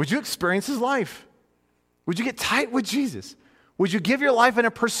 Would you experience his life? Would you get tight with Jesus? Would you give your life in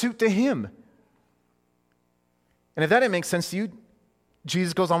a pursuit to him? And if that didn't make sense to you,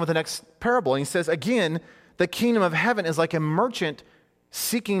 Jesus goes on with the next parable. And he says, again, the kingdom of heaven is like a merchant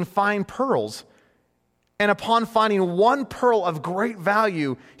seeking fine pearls. And upon finding one pearl of great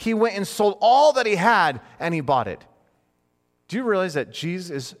value, he went and sold all that he had and he bought it. Do you realize that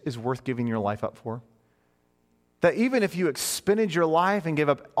Jesus is worth giving your life up for? That even if you expended your life and gave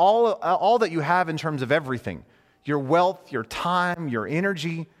up all that you have in terms of everything, your wealth, your time, your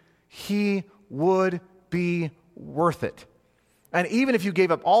energy, he would be worth it. And even if you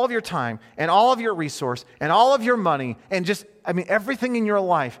gave up all of your time and all of your resource and all of your money and just, everything in your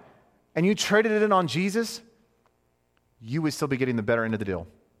life, and you traded it in on Jesus, you would still be getting the better end of the deal.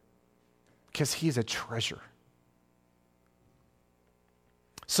 Because he is a treasure.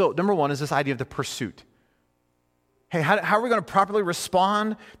 So, number 1 is this idea of the pursuit. Hey, how are we going to properly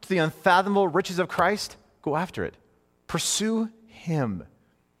respond to the unfathomable riches of Christ? Go after it. Pursue him.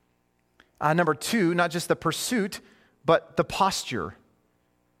 Number 2, not just the pursuit, but the posture.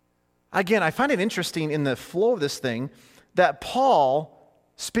 Again, I find it interesting in the flow of this thing that Paul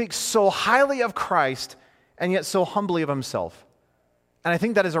speaks so highly of Christ and yet so humbly of himself. And I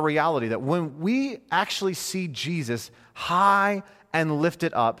think that is a reality, that when we actually see Jesus high and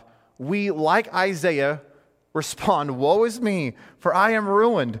lifted up, we, like Isaiah, respond, woe is me, for I am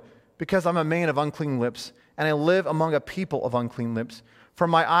ruined, because I'm a man of unclean lips, and I live among a people of unclean lips. For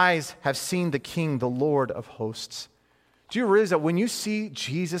my eyes have seen the King, the Lord of hosts. Do you realize that when you see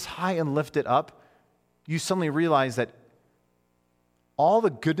Jesus high and lifted up, you suddenly realize that all the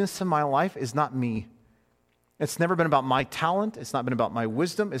goodness in my life is not me. It's never been about my talent. It's not been about my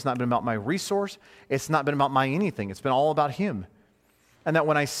wisdom. It's not been about my resource. It's not been about my anything. It's been all about him. And that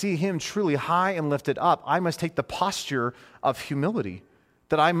when I see him truly high and lifted up, I must take the posture of humility,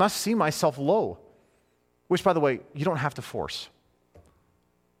 that I must see myself low, which, by the way, you don't have to force.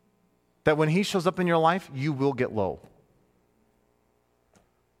 that when he shows up in your life, you will get low.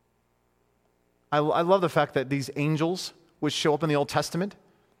 I love the fact that these angels would show up in the Old Testament,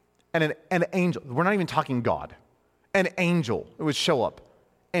 and an angel, we're not even talking God, an angel would show up,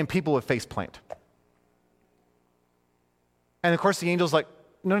 and people would face plant. And of course the angel's like,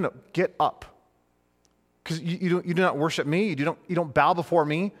 no, get up. Because you do not worship me, you don't bow before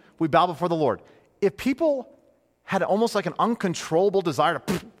me, we bow before the Lord. If people had almost like an uncontrollable desire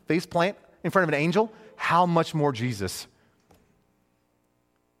to face plant in front of an angel, how much more Jesus?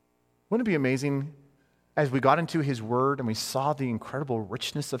 Wouldn't it be amazing as we got into his word and we saw the incredible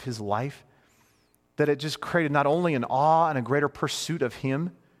richness of his life, that it just created not only an awe and a greater pursuit of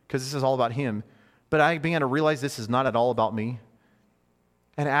him, because this is all about him, but I began to realize this is not at all about me.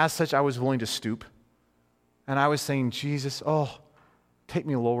 And as such, I was willing to stoop. And I was saying, Jesus, take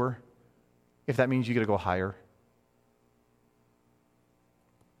me lower, if that means you got to go higher.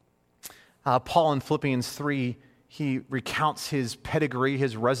 Paul in Philippians 3, he recounts his pedigree,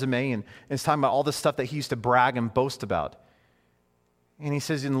 his resume, and is talking about all the stuff that he used to brag and boast about. And he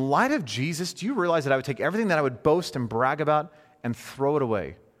says, in light of Jesus, do you realize that I would take everything that I would boast and brag about and throw it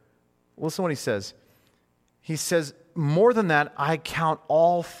away? Listen to what he says. He says, more than that, I count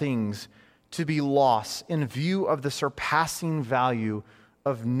all things to be loss in view of the surpassing value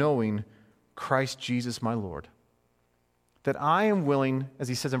of knowing Christ Jesus my Lord. That I am willing, as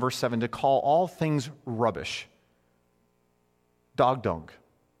he says in verse 7, to call all things rubbish. Dog dung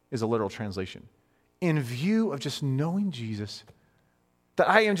is a literal translation. In view of just knowing Jesus, that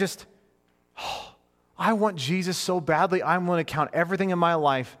I am just, I want Jesus so badly, I'm going to count everything in my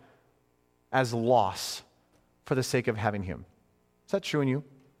life as loss for the sake of having him. Is that true in you?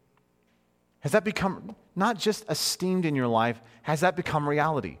 Has that become not just esteemed in your life, has that become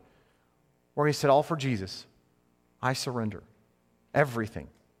reality? Where he said, all for Jesus, I surrender everything.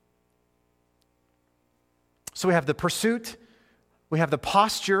 So we have the pursuit, we have the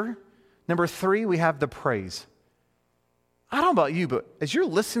posture. Number 3, we have the praise. I don't know about you, but as you're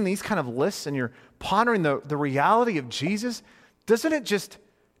listening to these kind of lists and you're pondering the reality of Jesus, doesn't it just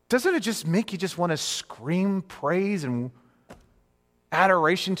make you just want to scream praise and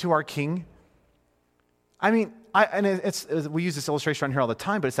adoration to our King? I mean, we use this illustration around here all the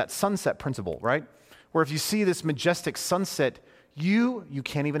time, but it's that sunset principle, right? Where if you see this majestic sunset, you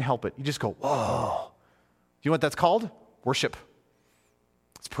can't even help it. You just go, whoa. You know what that's called? Worship.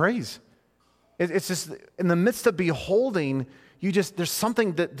 It's praise. It's just in the midst of beholding, there's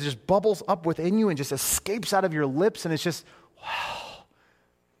something that just bubbles up within you and just escapes out of your lips, and it's just, wow.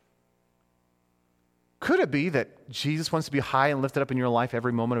 Could it be that Jesus wants to be high and lifted up in your life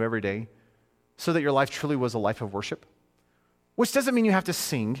every moment of every day so that your life truly was a life of worship? Which doesn't mean you have to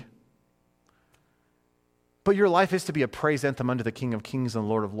sing, but your life is to be a praise anthem unto the King of Kings and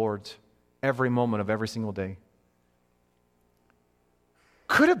Lord of Lords every moment of every single day.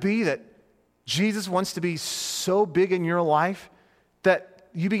 Could it be that Jesus wants to be so big in your life that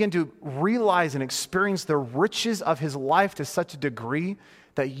you begin to realize and experience the riches of his life to such a degree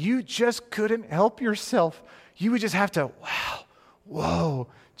that you just couldn't help yourself? You would just have to, wow, whoa,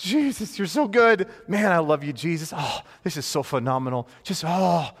 Jesus, you're so good. Man, I love you, Jesus. Oh, this is so phenomenal.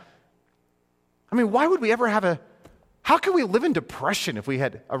 I mean, why would we ever how could we live in depression if we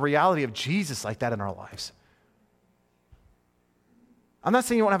had a reality of Jesus like that in our lives? I'm not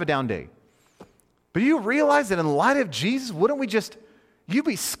saying you won't have a down day, but you realize that in light of Jesus, you'd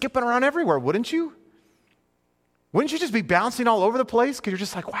be skipping around everywhere, wouldn't you? Wouldn't you just be bouncing all over the place because you're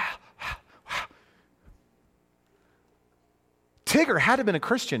just like, wow. Tigger had to have been a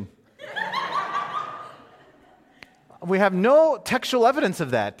Christian. We have no textual evidence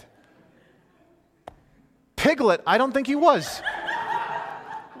of that. Piglet, I don't think he was.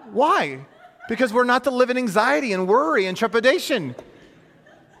 Why? Because we're not to live in anxiety and worry and trepidation.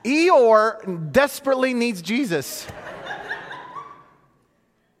 Eeyore desperately needs Jesus.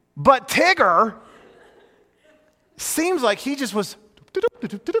 But Tigger seems like he just was,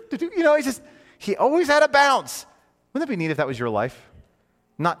 he always had a bounce. Wouldn't that be neat if that was your life?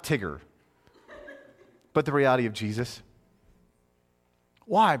 Not Tigger, but the reality of Jesus.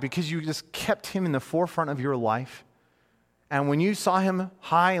 Why? Because you just kept him in the forefront of your life. And when you saw him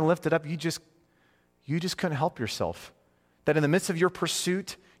high and lifted up, you just couldn't help yourself. That in the midst of your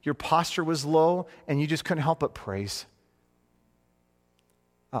pursuit, your posture was low, and you just couldn't help but praise.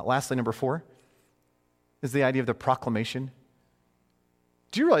 Lastly, number 4 is the idea of the proclamation.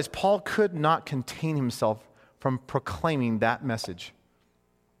 Do you realize Paul could not contain himself from proclaiming that message?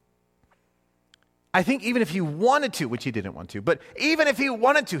 I think even if he wanted to, which he didn't want to, but even if he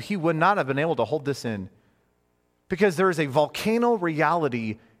wanted to, he would not have been able to hold this in. Because there is a volcano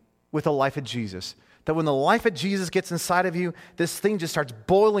reality with the life of Jesus. That when the life of Jesus gets inside of you, this thing just starts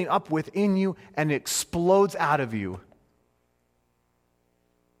boiling up within you and it explodes out of you.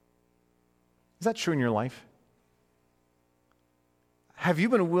 Is that true in your life? Have you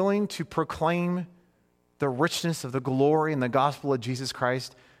been willing to proclaim the richness of the glory and the gospel of Jesus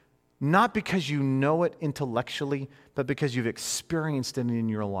Christ, not because you know it intellectually, but because you've experienced it in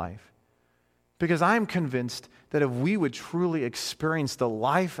your life? Because I'm convinced that if we would truly experience the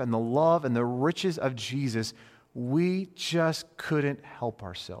life and the love and the riches of Jesus, we just couldn't help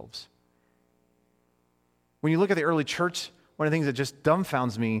ourselves. When you look at the early church, one of the things that just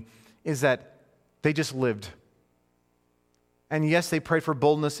dumbfounds me is that they just lived. And yes, they prayed for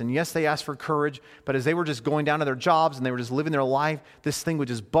boldness, and yes, they asked for courage, but as they were just going down to their jobs and they were just living their life, this thing would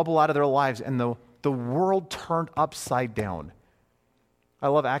just bubble out of their lives, and the world turned upside down. I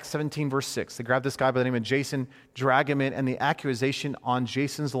love Acts 17, verse 6. They grabbed this guy by the name of Jason, drag him in, and the accusation on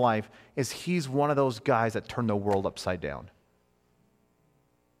Jason's life is he's one of those guys that turned the world upside down,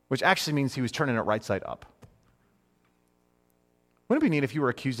 which actually means he was turning it right side up. Wouldn't it be neat if you were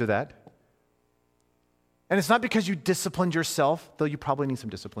accused of that? And it's not because you disciplined yourself, though you probably need some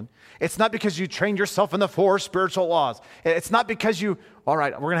discipline. It's not because you trained yourself in the 4 spiritual laws. It's not because all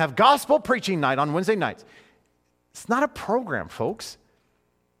right, we're going to have gospel preaching night on Wednesday nights. It's not a program, folks.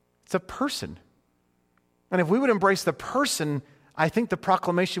 It's a person. And if we would embrace the person, I think the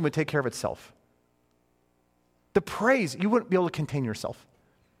proclamation would take care of itself. The praise, you wouldn't be able to contain yourself.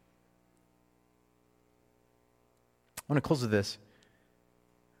 I want to close with this.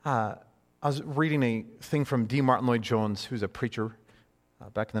 I was reading a thing from D. Martin Lloyd-Jones, who's a preacher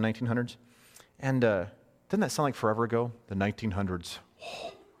back in the 1900s. And doesn't that sound like forever ago? The 1900s.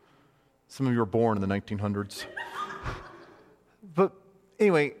 Oh, some of you were born in the 1900s. But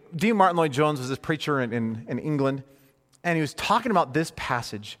anyway, D. Martin Lloyd-Jones was this preacher in England, and he was talking about this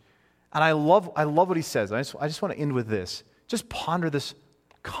passage. And I love what he says. I just want to end with this. Just ponder this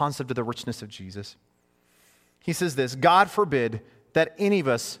concept of the richness of Jesus. He says this: God forbid that any of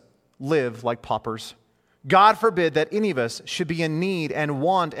us live like paupers. God forbid that any of us should be in need and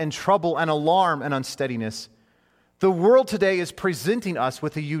want and trouble and alarm and unsteadiness. The world today is presenting us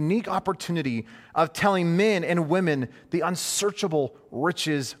with a unique opportunity of telling men and women the unsearchable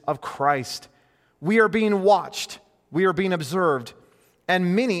riches of Christ. We are being watched. We are being observed.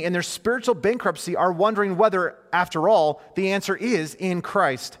 And many in their spiritual bankruptcy are wondering whether, after all, the answer is in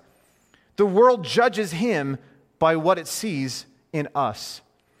Christ. The world judges him by what it sees in us.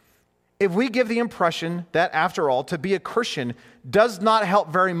 If we give the impression that, after all, to be a Christian does not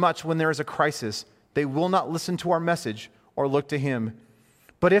help very much when there is a crisis, they will not listen to our message or look to him.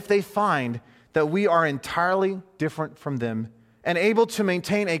 But if they find that we are entirely different from them and able to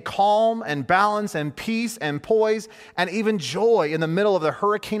maintain a calm and balance and peace and poise and even joy in the middle of the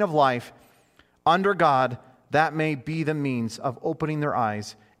hurricane of life, under God, that may be the means of opening their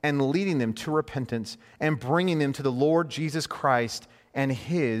eyes and leading them to repentance and bringing them to the Lord Jesus Christ and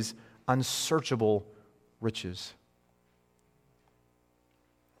his unsearchable riches.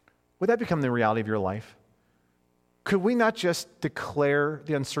 Would that become the reality of your life? Could we not just declare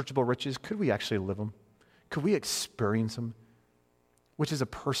the unsearchable riches? Could we actually live them? Could we experience them? Which is a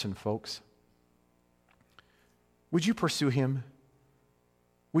person, folks. Would you pursue him?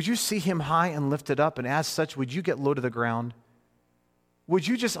 Would you see him high and lifted up, and as such, would you get low to the ground? Would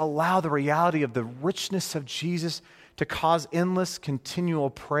you just allow the reality of the richness of Jesus to cause endless, continual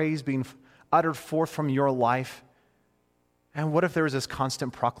praise being uttered forth from your life? And what if there was this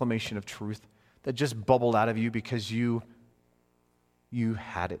constant proclamation of truth that just bubbled out of you because you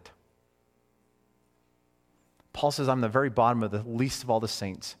had it? Paul says, I'm the very bottom of the least of all the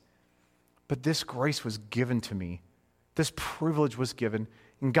saints. But this grace was given to me. This privilege was given.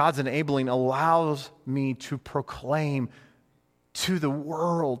 And God's enabling allows me to proclaim to the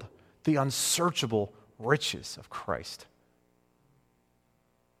world the unsearchable riches of Christ.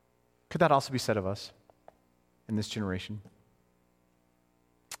 Could that also be said of us in this generation?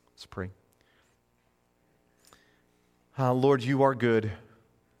 Let's pray. Lord, you are good,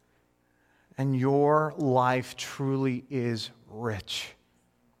 and your life truly is rich.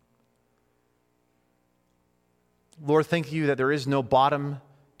 Lord, thank you that there is no bottom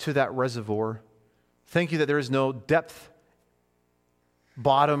to that reservoir. Thank you that there is no depth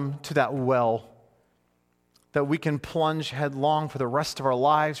bottom to that well, that we can plunge headlong for the rest of our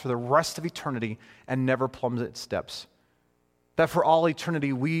lives, for the rest of eternity, and never plummet its depths. That for all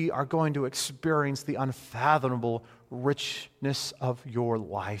eternity we are going to experience the unfathomable richness of your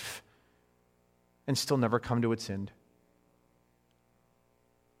life and still never come to its end.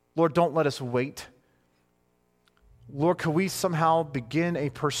 Lord, don't let us wait. Lord, could we somehow begin a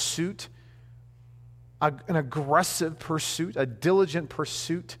pursuit, an aggressive pursuit, a diligent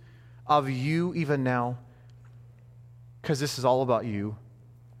pursuit of you even now? Because this is all about you.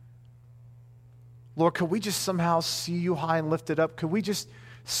 Lord, could we just somehow see you high and lifted up? Could we just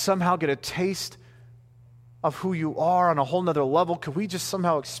somehow get a taste of who you are on a whole nother level? Could we just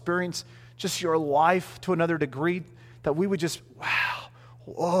somehow experience just your life to another degree, that we would just, wow,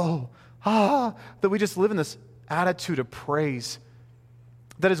 whoa, that we just live in this attitude of praise?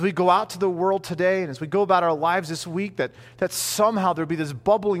 That as we go out to the world today and as we go about our lives this week, that somehow there'd be this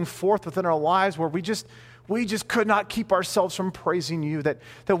bubbling forth within our lives where we just could not keep ourselves from praising you, that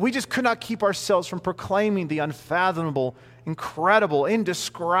we just could not keep ourselves from proclaiming the unfathomable, incredible,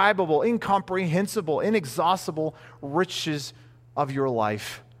 indescribable, incomprehensible, inexhaustible riches of your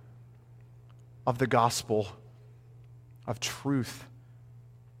life, of the gospel, of truth.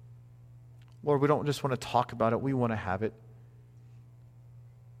 Lord, we don't just want to talk about it, we want to have it.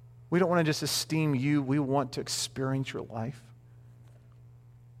 We don't want to just esteem you, we want to experience your life.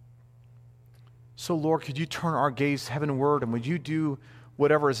 So, Lord, could you turn our gaze heavenward, and would you do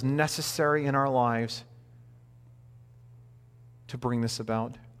whatever is necessary in our lives to bring this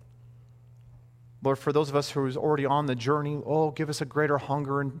about? Lord, for those of us who are already on the journey, give us a greater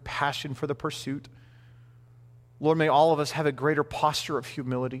hunger and passion for the pursuit. Lord, may all of us have a greater posture of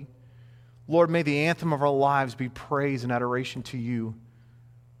humility. Lord, may the anthem of our lives be praise and adoration to you.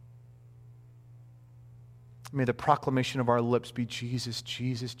 May the proclamation of our lips be Jesus,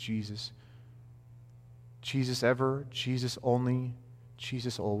 Jesus, Jesus. Jesus ever, Jesus only,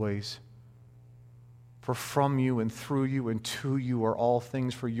 Jesus always. For from you and through you and to you are all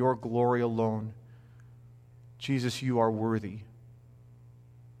things, for your glory alone. Jesus, you are worthy.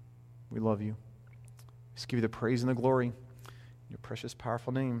 We love you. Let's give you the praise and the glory. In your precious,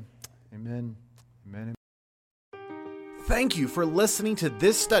 powerful name. Amen. Amen. Thank you for listening to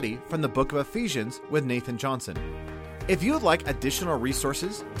this study from the book of Ephesians with Nathan Johnson. If you would like additional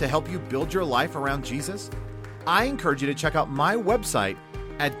resources to help you build your life around Jesus, I encourage you to check out my website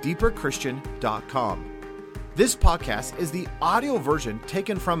at deeperchristian.com. This podcast is the audio version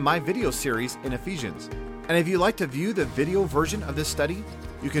taken from my video series in Ephesians. And if you'd like to view the video version of this study,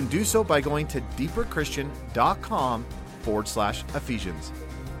 you can do so by going to deeperchristian.com/Ephesians.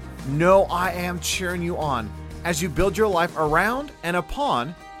 Know I am cheering you on as you build your life around and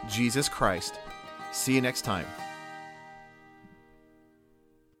upon Jesus Christ. See you next time.